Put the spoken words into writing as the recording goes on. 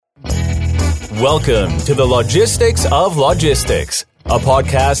Welcome to the Logistics of Logistics, a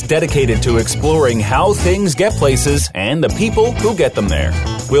podcast dedicated to exploring how things get places and the people who get them there.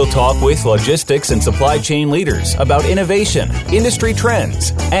 We'll talk with logistics and supply chain leaders about innovation, industry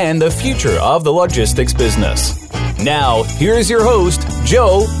trends, and the future of the logistics business. Now, here's your host,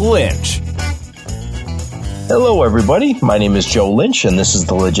 Joe Lynch. Hello, everybody. My name is Joe Lynch, and this is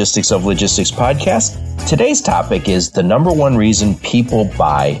the Logistics of Logistics podcast. Today's topic is the number one reason people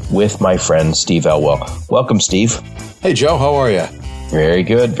buy with my friend, Steve Elwell. Welcome, Steve. Hey, Joe. How are you? Very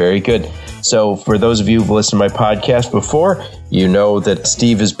good. Very good. So for those of you who've listened to my podcast before, you know that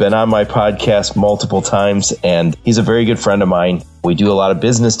Steve has been on my podcast multiple times, and he's a very good friend of mine. We do a lot of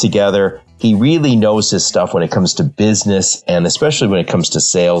business together. He really knows his stuff when it comes to business, and especially when it comes to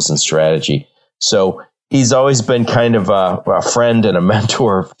sales and strategy. So he's always been kind of a friend and a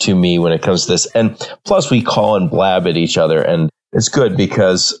mentor to me when it comes to this. And plus, we call and blab at each other. And it's good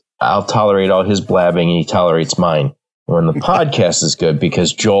because I'll tolerate all his blabbing and he tolerates mine. When the podcast is good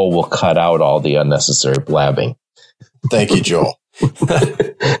because Joel will cut out all the unnecessary blabbing. Thank you, Joel.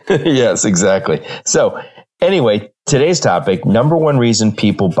 Yes, exactly. So anyway, today's topic, number one reason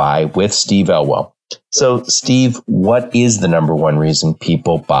people buy with Steve Elwell. So Steve, what is the number one reason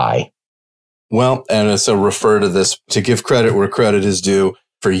people buy? Well, and so refer to this to give credit where credit is due.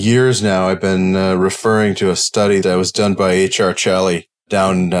 For years now, I've been referring to a study that was done by H.R. Challey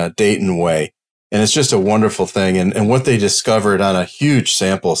down Dayton Way. And it's just a wonderful thing. And what they discovered on a huge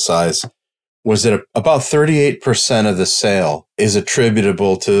sample size was that about 38% of the sale is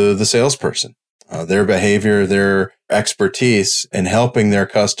attributable to the salesperson, their behavior, their expertise in helping their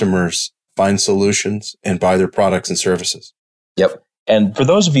customers find solutions and buy their products and services. Yep. And for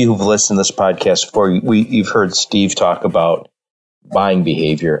those of you who've listened to this podcast before, you've heard Steve talk about buying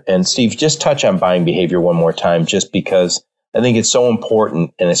behavior. And Steve, just touch on buying behavior one more time, just because I think it's so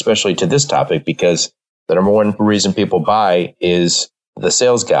important, and especially to this topic, because the number one reason people buy is the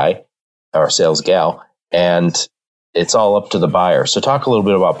sales guy or sales gal, and it's all up to the buyer. So talk a little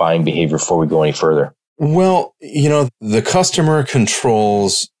bit about buying behavior before we go any further. Well, the customer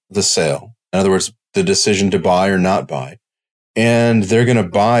controls the sale. In other words, the decision to buy or not buy. And they're going to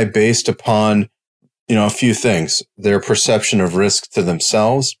buy based upon, a few things: their perception of risk to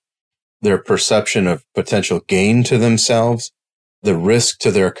themselves, their perception of potential gain to themselves, the risk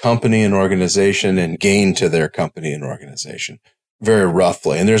to their company and organization, and gain to their company and organization, very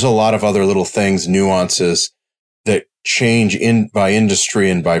roughly. And there's a lot of other little things, nuances that change by industry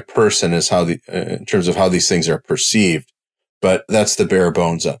and by person as in terms of how these things are perceived. But that's the bare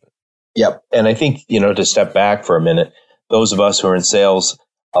bones of it. Yep. And I think, to step back for a minute, those of us who are in sales,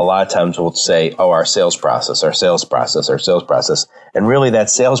 a lot of times will say, our sales process. And really that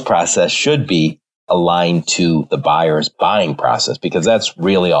sales process should be aligned to the buyer's buying process, because that's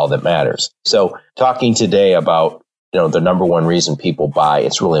really all that matters. So talking today about, the number one reason people buy,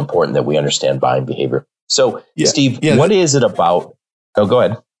 it's really important that we understand buying behavior. So Steve, what is it about? Oh, go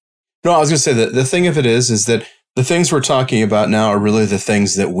ahead. No, I was going to say that the thing of it is that the things we're talking about now are really the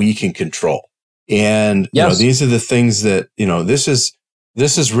things that we can control. And these are the things that,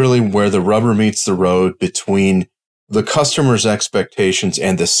 this is really where the rubber meets the road between the customer's expectations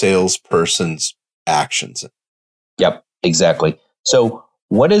and the salesperson's actions. Yep, exactly. So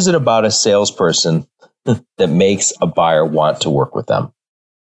what is it about a salesperson that makes a buyer want to work with them?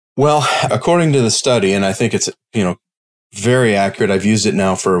 Well, according to the study, and I think it's, very accurate. I've used it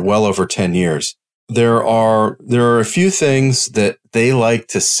now for well over 10 years. There are a few things that they like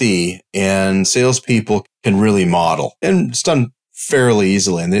to see, and salespeople can really model, and it's done fairly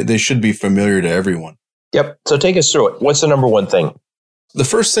easily, and they should be familiar to everyone. Yep. So take us through it. What's the number one thing? The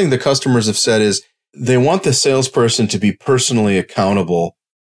first thing the customers have said is they want the salesperson to be personally accountable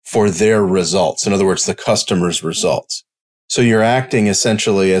for their results. In other words, the customer's results. So you're acting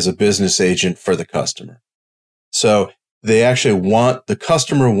essentially as a business agent for the customer. So they actually the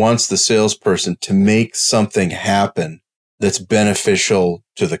customer wants the salesperson to make something happen that's beneficial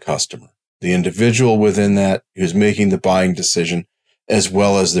to the customer, the individual within that who's making the buying decision, as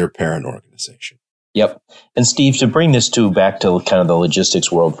well as their parent organization. Yep. And Steve, to bring this back to kind of the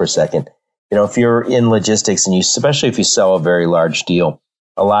logistics world for a second, if you're in logistics and especially if you sell a very large deal,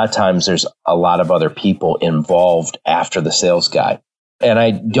 a lot of times there's a lot of other people involved after the sales guy. And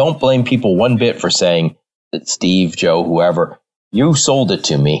I don't blame people one bit for saying, Steve, Joe, whoever, you sold it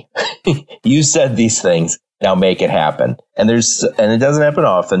to me. You said these things. Now make it happen. And it doesn't happen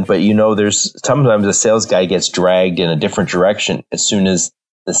often, but there's sometimes a sales guy gets dragged in a different direction as soon as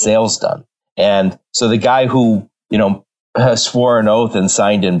the sale's done. And so the guy who, swore an oath and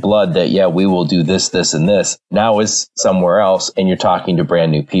signed in blood that, we will do this, this, and this, now is somewhere else, and you're talking to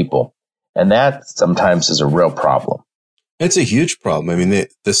brand new people. And that sometimes is a real problem. It's a huge problem. I mean,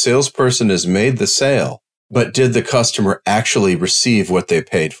 the salesperson has made the sale, but did the customer actually receive what they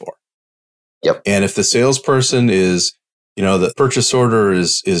paid for? Yep. And if the salesperson is, the purchase order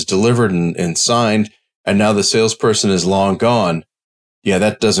is delivered and signed, and now the salesperson is long gone, yeah,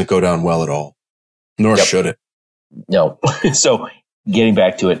 that doesn't go down well at all. Nor should it. No. So getting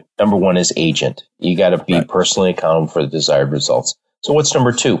back to it, number one is agent. You got to be personally accountable for the desired results. So what's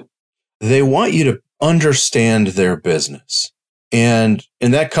number two? They want you to understand their business. And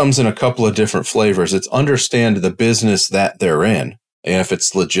that comes in a couple of different flavors. It's understand the business that they're in. And if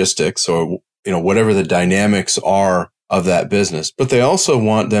it's logistics or, whatever the dynamics are of that business. But they also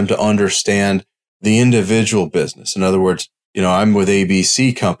want them to understand the individual business. In other words, I'm with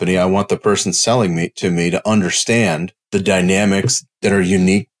ABC company. I want the person selling to me to understand the dynamics that are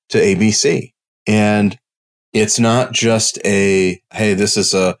unique to ABC. And it's not just hey, this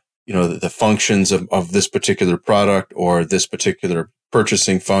is the functions of this particular product or this particular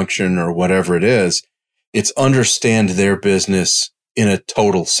purchasing function or whatever it is. It's understand their business in a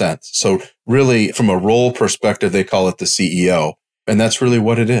total sense. So really, from a role perspective, they call it the CEO. And that's really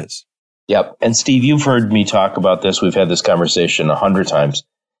what it is. Yep. And Steve, you've heard me talk about this. We've had this conversation 100 times.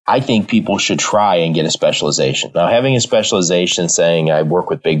 I think people should try and get a specialization. Now, having a specialization saying I work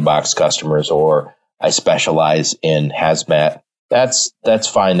with big box customers or I specialize in hazmat, that's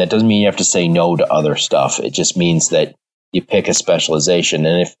fine. That doesn't mean you have to say no to other stuff. It just means that you pick a specialization.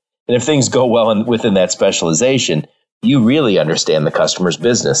 And if things go well within that specialization, you really understand the customer's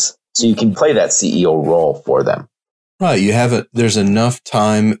business. So you can play that CEO role for them. Right. There's enough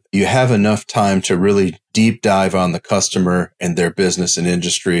time. You have enough time to really deep dive on the customer and their business and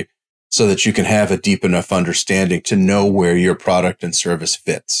industry so that you can have a deep enough understanding to know where your product and service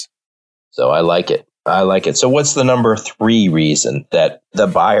fits. So I like it. So what's the number 3 reason that the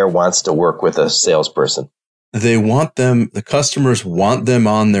buyer wants to work with a salesperson? The customers want them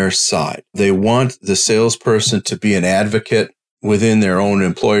on their side. They want the salesperson to be an advocate within their own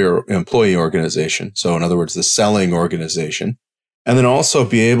employee organization. So in other words, the selling organization, and then also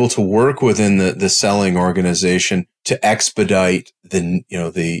be able to work within the selling organization to expedite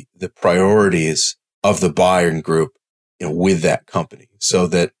the priorities of the buying group, with that company, so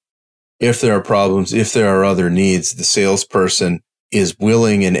that if there are problems, if there are other needs, the salesperson is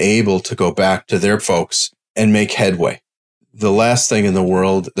willing and able to go back to their folks and make headway. The last thing in the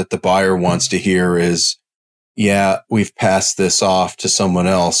world that the buyer wants to hear is, yeah, we've passed this off to someone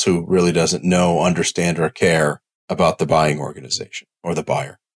else who really doesn't know, understand, or care about the buying organization or the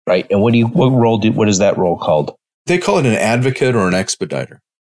buyer. Right. And what is that role called? They call it an advocate or an expediter.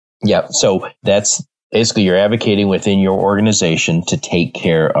 Yeah. So that's basically you're advocating within your organization to take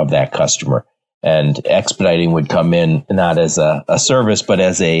care of that customer. And expediting would come in not as a service, but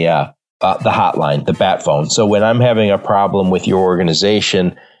as the hotline, the bat phone. So when I'm having a problem with your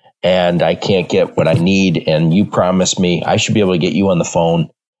organization and I can't get what I need, and you promise me I should be able to get you on the phone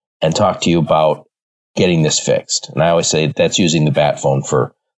and talk to you about getting this fixed. And I always say that's using the bat phone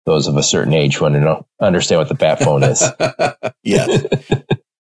for those of a certain age who understand what the bat phone is. Yes.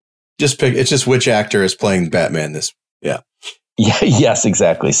 It's just which actor is playing Batman this. Yeah. Yeah. Yes,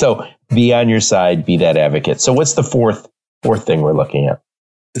 exactly. So be on your side, be that advocate. So what's the fourth thing we're looking at?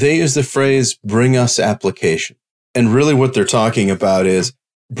 They use the phrase, bring us application. And really what they're talking about is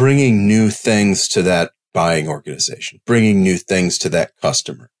bringing new things to that buying organization, bringing new things to that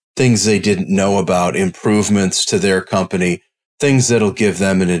customer, things they didn't know about, improvements to their company, things that'll give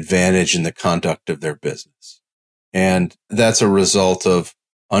them an advantage in the conduct of their business. And that's a result of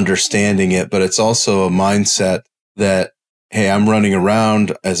understanding it, but it's also a mindset that, hey, I'm running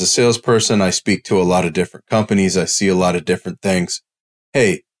around as a salesperson. I speak to a lot of different companies. I see a lot of different things.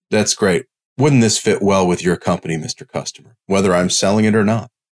 Hey, that's great. Wouldn't this fit well with your company, Mr. Customer, whether I'm selling it or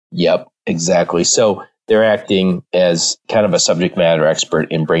not? Yep, exactly. So they're acting as kind of a subject matter expert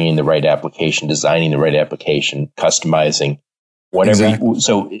in bringing the right application, designing the right application, customizing, whatever.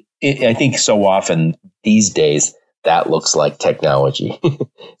 Exactly. I think so often these days that looks like technology.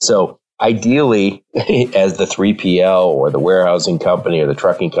 So ideally, as the 3PL or the warehousing company or the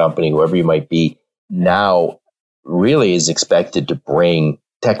trucking company, whoever you might be, now really is expected to bring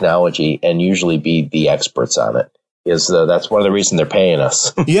technology and usually be the experts on it. That's one of the reasons they're paying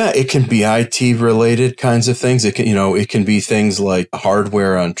us. Yeah, it can be IT related kinds of things. It can be things like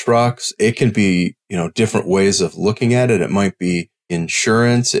hardware on trucks. It can be, different ways of looking at it. It might be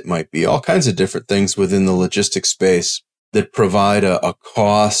insurance. It might be all kinds of different things within the logistics space that provide a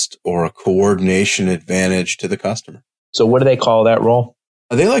cost or a coordination advantage to the customer. So what do they call that role?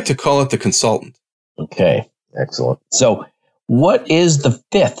 They like to call it the consultant. Okay, excellent. So what is the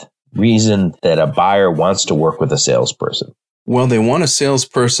fifth reason that a buyer wants to work with a salesperson? Well, they want a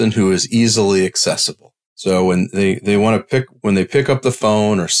salesperson who is easily accessible. So when they pick up the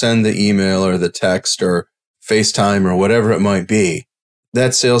phone or send the email or the text or FaceTime or whatever it might be,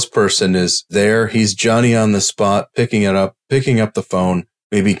 that salesperson is there. He's Johnny on the spot, picking up the phone,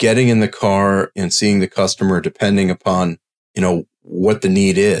 maybe getting in the car and seeing the customer depending upon, what the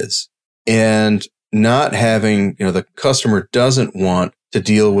need is. And not having, the customer doesn't want to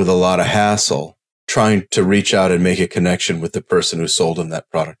deal with a lot of hassle trying to reach out and make a connection with the person who sold them that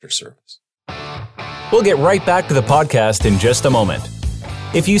product or service. We'll get right back to the podcast in just a moment.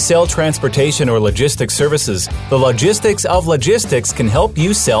 If you sell transportation or logistics services, the Logistics of Logistics can help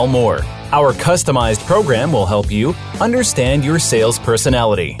you sell more. Our customized program will help you understand your sales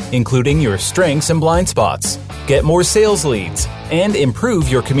personality, including your strengths and blind spots, get more sales leads, and improve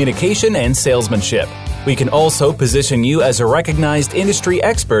your communication and salesmanship. We can also position you as a recognized industry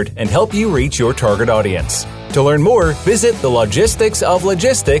expert and help you reach your target audience. To learn more, visit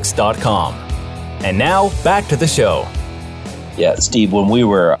thelogisticsoflogistics.com. And now, back to the show. Yeah, Steve, when we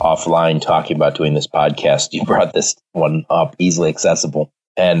were offline talking about doing this podcast, you brought this one up, easily accessible,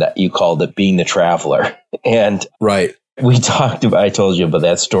 and you called it being the traveler. And right, I told you about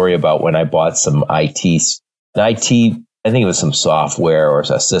that story about when I bought some IT, I think it was some software or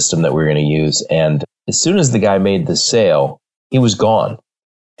a system that we were going to use. And as soon as the guy made the sale, he was gone.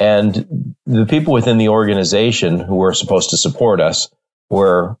 And the people within the organization who were supposed to support us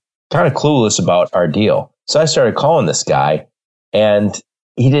were kind of clueless about our deal. So I started calling this guy. And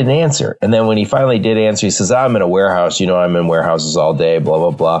he didn't answer. And then when he finally did answer, he says, I'm in a warehouse. I'm in warehouses all day, blah,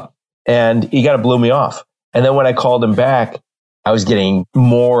 blah, blah. And he kind of blew me off. And then when I called him back, I was getting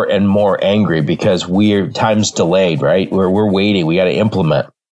more and more angry because time's delayed, right? We're waiting. We got to implement.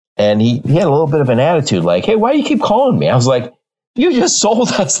 And he had a little bit of an attitude like, hey, why do you keep calling me? I was like, you just sold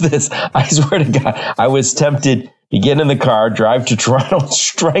us this. I swear to God, I was tempted to get in the car, drive to Toronto, and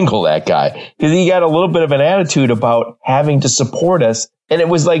strangle that guy because he got a little bit of an attitude about having to support us. And it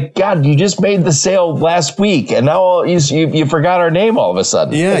was like, God, you just made the sale last week, and now you forgot our name all of a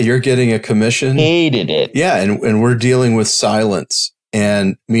sudden. Yeah, you're getting a commission. Hated it. Yeah, and we're dealing with silence,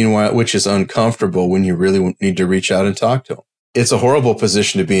 and meanwhile, which is uncomfortable when you really need to reach out and talk to them. It's a horrible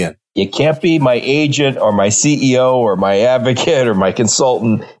position to be in. You can't be my agent or my CEO or my advocate or my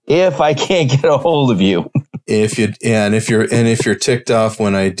consultant if I can't get a hold of you. If you're ticked off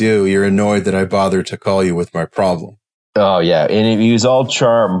when I do, you're annoyed that I bothered to call you with my problem. Oh yeah, and he was all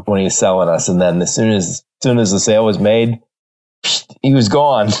charm when he was selling us, and then as soon as the sale was made, he was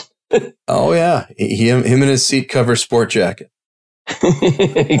gone. Oh yeah, him in his seat cover sport jacket.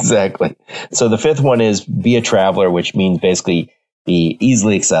 Exactly. So the fifth one is be a traveler, which means basically be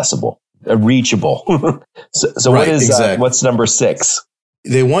easily accessible, reachable. So right, exactly. What's number 6?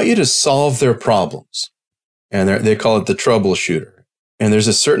 They want you to solve their problems, and they call it the troubleshooter. And there's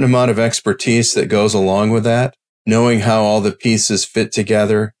a certain amount of expertise that goes along with that, knowing how all the pieces fit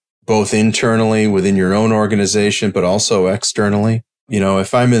together, both internally within your own organization, but also externally.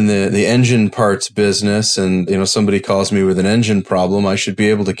 If I'm in the engine parts business and, somebody calls me with an engine problem, I should be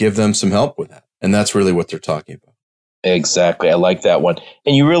able to give them some help with that. And that's really what they're talking about. Exactly. I like that one.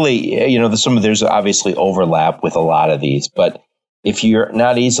 And you really, there's obviously overlap with a lot of these, but if you're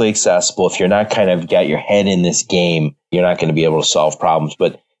not easily accessible, if you're not kind of got your head in this game, you're not going to be able to solve problems.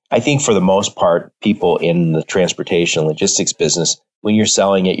 But I think for the most part, people in the transportation and logistics business, when you're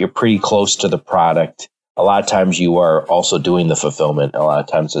selling it, you're pretty close to the product. A lot of times you are also doing the fulfillment, a lot of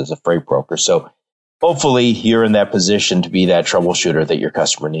times as a freight broker. So hopefully you're in that position to be that troubleshooter that your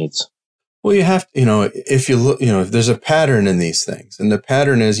customer needs. Well, you have to, if you look, if there's a pattern in these things, and the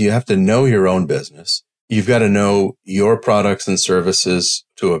pattern is you have to know your own business. You've got to know your products and services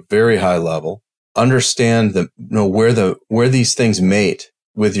to a very high level, understand where these things mate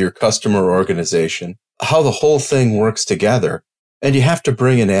with your customer organization, how the whole thing works together. And you have to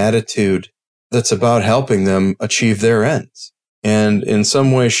bring an attitude that's about helping them achieve their ends. And in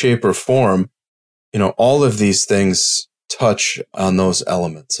some way, shape, or form, all of these things touch on those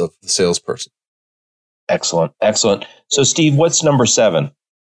elements of the salesperson. Excellent. Excellent. So, Steve, what's number 7?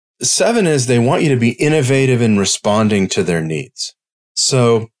 7 is they want you to be innovative in responding to their needs.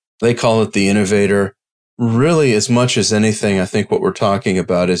 So they call it the innovator. Really, as much as anything, I think what we're talking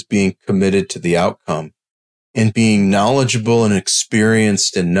about is being committed to the outcome and being knowledgeable and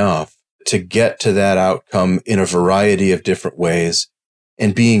experienced enough to get to that outcome in a variety of different ways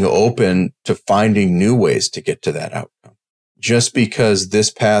and being open to finding new ways to get to that outcome. Just because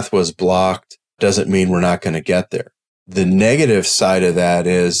this path was blocked doesn't mean we're not going to get there. The negative side of that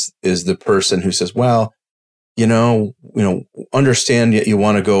is the person who says, well, understand that you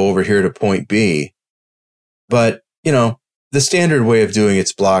want to go over here to point B, but, the standard way of doing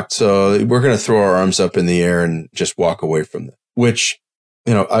it's blocked. So we're going to throw our arms up in the air and just walk away from it, which,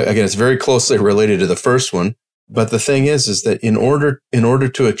 again, it's very closely related to the first one. But the thing is that in order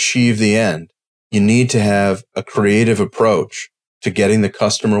to achieve the end, you need to have a creative approach to getting the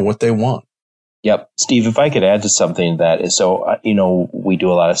customer what they want. Yep. Steve, if I could add to something that is we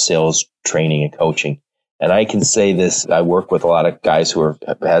do a lot of sales training and coaching. And I can say this, I work with a lot of guys who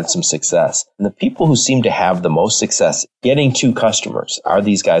have had some success. And the people who seem to have the most success getting to customers are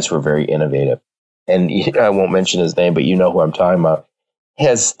these guys who are very innovative. And I won't mention his name, but you know who I'm talking about. He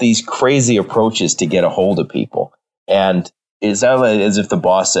has these crazy approaches to get a hold of people. And it's not as if the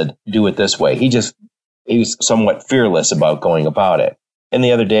boss said, do it this way. He was somewhat fearless about going about it. And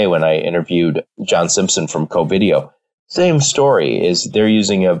the other day when I interviewed John Simpson from CoVideo, same story is they're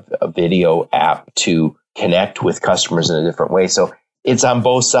using a video app to connect with customers in a different way. So it's on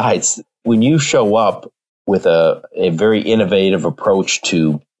both sides. When you show up with a very innovative approach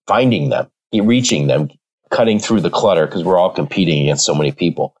to finding them, reaching them, cutting through the clutter, because we're all competing against so many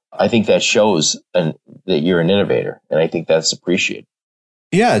people, I think that shows that you're an innovator. And I think that's appreciated.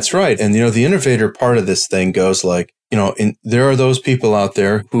 Yeah, it's right. And, the innovator part of this thing goes like, there are those people out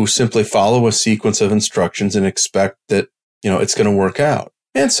there who simply follow a sequence of instructions and expect that, it's going to work out.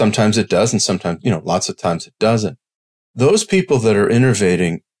 And sometimes it does. And sometimes, lots of times it doesn't. Those people that are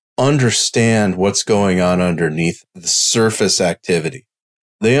innovating understand what's going on underneath the surface activity.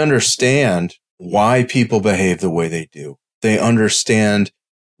 They understand why people behave the way they do. They understand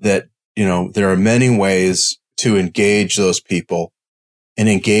that, there are many ways to engage those people and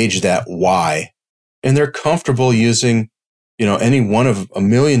engage that why. And they're comfortable using, any one of a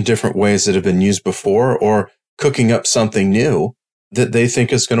million different ways that have been used before, or cooking up something new that they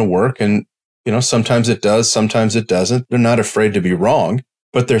think is going to work. And, sometimes it does, sometimes it doesn't. They're not afraid to be wrong,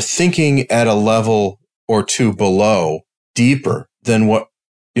 but they're thinking at a level or two below, deeper than what,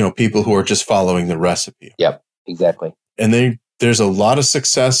 people who are just following the recipe. Yep, exactly. And there's a lot of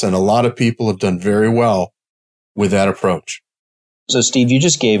success, and a lot of people have done very well with that approach. So, Steve, you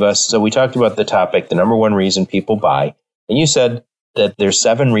just gave us, so we talked about the topic, the number one reason people buy. And you said that there's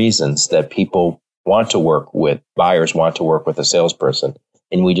 7 reasons that people want to work with, buyers want to work with a salesperson.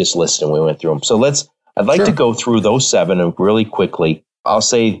 And we just listed and we went through them. So I'd like to go through those 7 and really quickly. I'll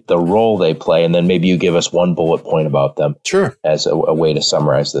say the role they play, and then maybe you give us one bullet point about them. Sure. As a way to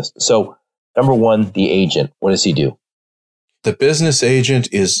summarize this. So, number 1, the agent. What does he do? The business agent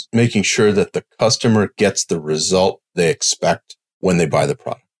is making sure that the customer gets the result they expect when they buy the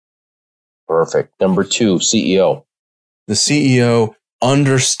product. Perfect. Number 2, CEO. The CEO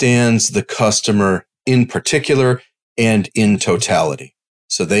understands the customer in particular and in totality.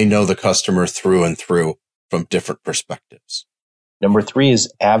 So they know the customer through and through from different perspectives. Number 3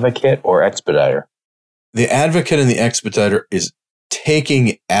 is advocate or expediter. The advocate and the expediter is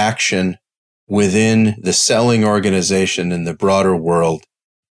taking action within the selling organization in the broader world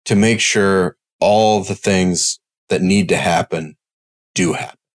to make sure all the things that need to happen do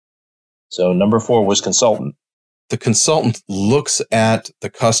happen. So number 4 was consultant. The consultant looks at the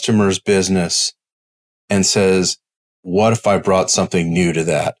customer's business and says, what if I brought something new to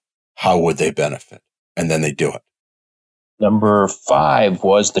that? How would they benefit? And then they do it. Number 5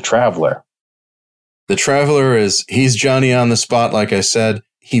 was the traveler. The traveler he's Johnny on the spot, like I said.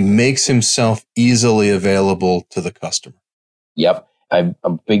 He makes himself easily available to the customer. Yep. I'm a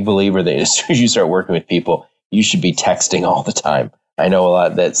big believer that as soon as you start working with people, you should be texting all the time. I know a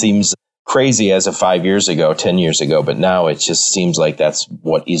lot that seems crazy as of 5 years ago, 10 years ago, but now it just seems like that's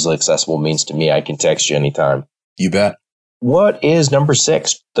what easily accessible means to me. I can text you anytime. You bet. What is number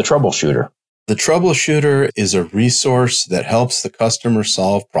 6? The troubleshooter. The troubleshooter is a resource that helps the customer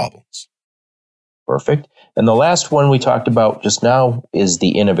solve problems. Perfect. And the last one we talked about just now is the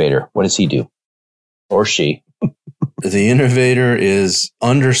innovator. What does he do? Or she? The innovator is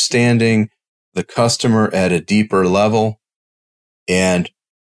understanding the customer at a deeper level and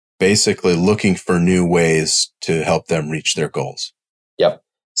basically looking for new ways to help them reach their goals. Yep.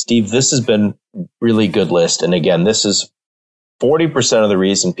 Steve, this has been really good list. And again, this is 40% of the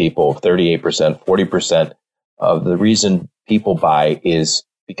reason people, 38%, 40% of the reason people buy is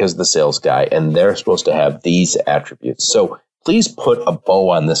because of the sales guy, and they're supposed to have these attributes. So please put a bow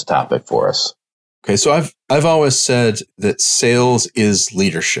on this topic for us. Okay, so I've always said that sales is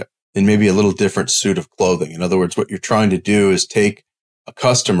leadership in maybe a little different suit of clothing. In other words, what you're trying to do is take a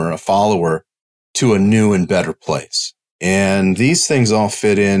customer, a follower, to a new and better place. And these things all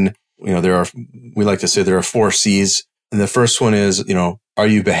fit in. We like to say there are 4 C's. And the first one is, are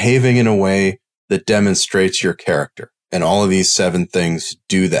you behaving in a way that demonstrates your character. And all of these 7 things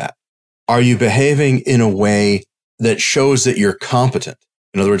do that. Are you behaving in a way that shows that you're competent?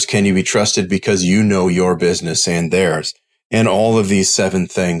 In other words, can you be trusted because you know your business and theirs? And all of these 7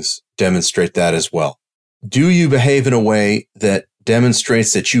 things demonstrate that as well. Do you behave in a way that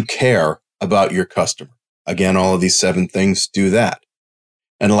demonstrates that you care about your customer? Again, all of these 7 things do that.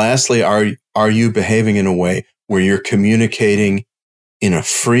 And lastly, are you behaving in a way where you're communicating in a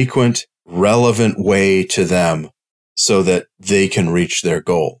frequent, relevant way to them so that they can reach their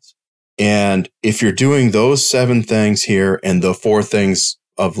goals? And if you're doing those 7 things here and the 4 things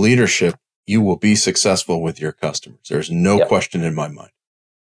of leadership, you will be successful with your customers. There's no question in my mind.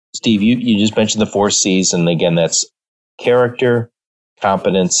 Steve, you just mentioned the 4 C's. And again, that's character,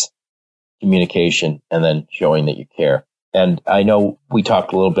 competence, communication, and then showing that you care. And I know we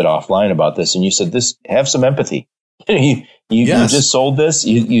talked a little bit offline about this, and you said have some empathy. You just sold this.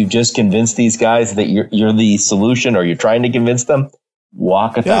 You just convinced these guys that you're the solution, or you're trying to convince them.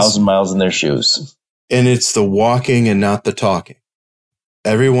 Walk 1,000 miles in their shoes. And it's the walking and not the talking.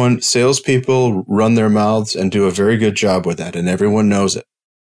 Salespeople run their mouths and do a very good job with that, and everyone knows it.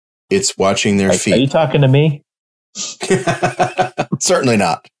 It's watching their feet. Are you talking to me? Certainly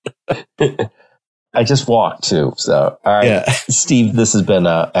not. I just walked too. So, all right, Steve, this has been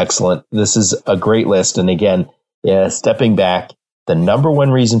excellent. This is a great list. And again, stepping back, the number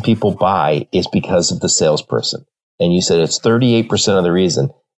one reason people buy is because of the salesperson. And you said it's 38% of the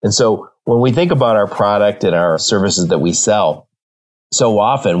reason. And so when we think about our product and our services that we sell, so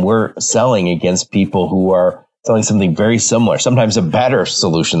often we're selling against people who are selling something very similar, sometimes a better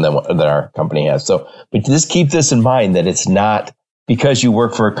solution than our company has. So, but just keep this in mind, that it's not because you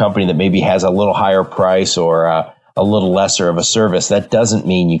work for a company that maybe has a little higher price or a little lesser of a service. That doesn't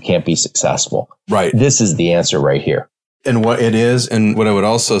mean you can't be successful. Right. This is the answer right here. And what it is, and what I would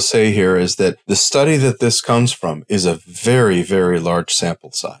also say here is that the study that this comes from is a very, very large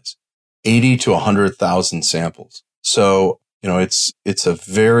sample size, 80 to 100,000 samples. So, it's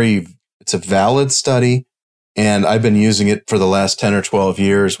a valid study. And I've been using it for the last 10 or 12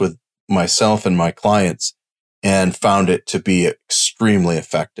 years with myself and my clients, and found it to be extremely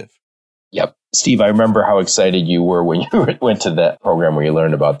effective. Yep. Steve, I remember how excited you were when you went to that program where you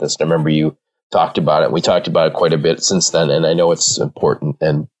learned about this. I remember you talked about it. We talked about it quite a bit since then, and I know it's important.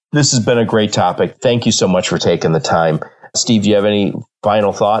 And this has been a great topic. Thank you so much for taking the time. Steve, do you have any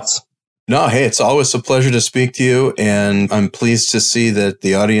final thoughts? No, hey, it's always a pleasure to speak to you, and I'm pleased to see that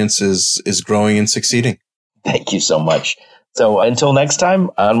the audience is growing and succeeding. Thank you so much. So until next time,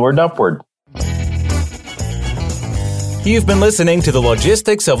 onward and upward. You've been listening to the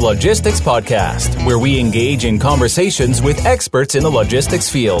Logistics of Logistics podcast, where we engage in conversations with experts in the logistics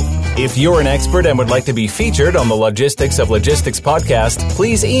field. If you're an expert and would like to be featured on the Logistics of Logistics podcast,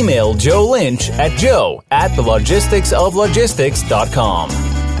 please email Joe Lynch at joe@thelogisticsoflogistics.com.